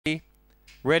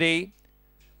Ready.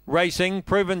 Racing.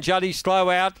 Proven Juddy slow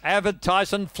out. Avid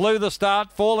Tyson flew the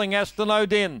start. Falling Aston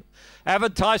O'Din.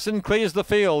 Avid Tyson clears the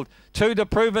field. 2 to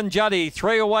Proven Juddy.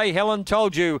 3 away, Helen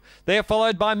Told You. They're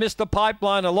followed by Mr.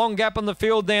 Pipeline. A long gap in the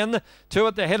field then. 2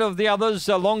 at the head of the others.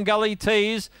 Long Gully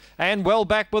Tees. And well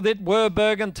back with it,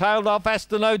 Werberg, and tailed off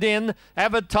Aston O'Din.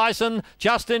 Avid Tyson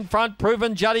just in front.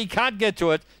 Proven Juddy can't get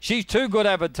to it. She's too good,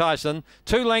 Avid Tyson.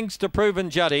 2 lengths to Proven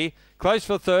Juddy. Close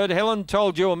for third, Helen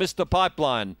Told You or Mr.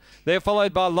 Pipeline. They're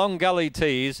followed by Long Gully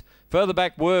Tees. Further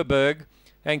back, Werberg.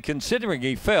 And considering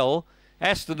he fell,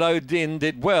 Aston O'Din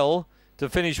did well to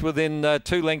finish within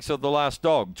 2 lengths of the last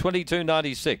dog.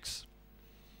 22.96.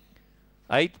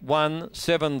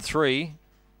 8-1-7-3.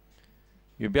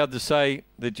 You'll be able to say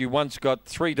that you once got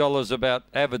 $3 about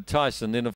Avid Tyson in a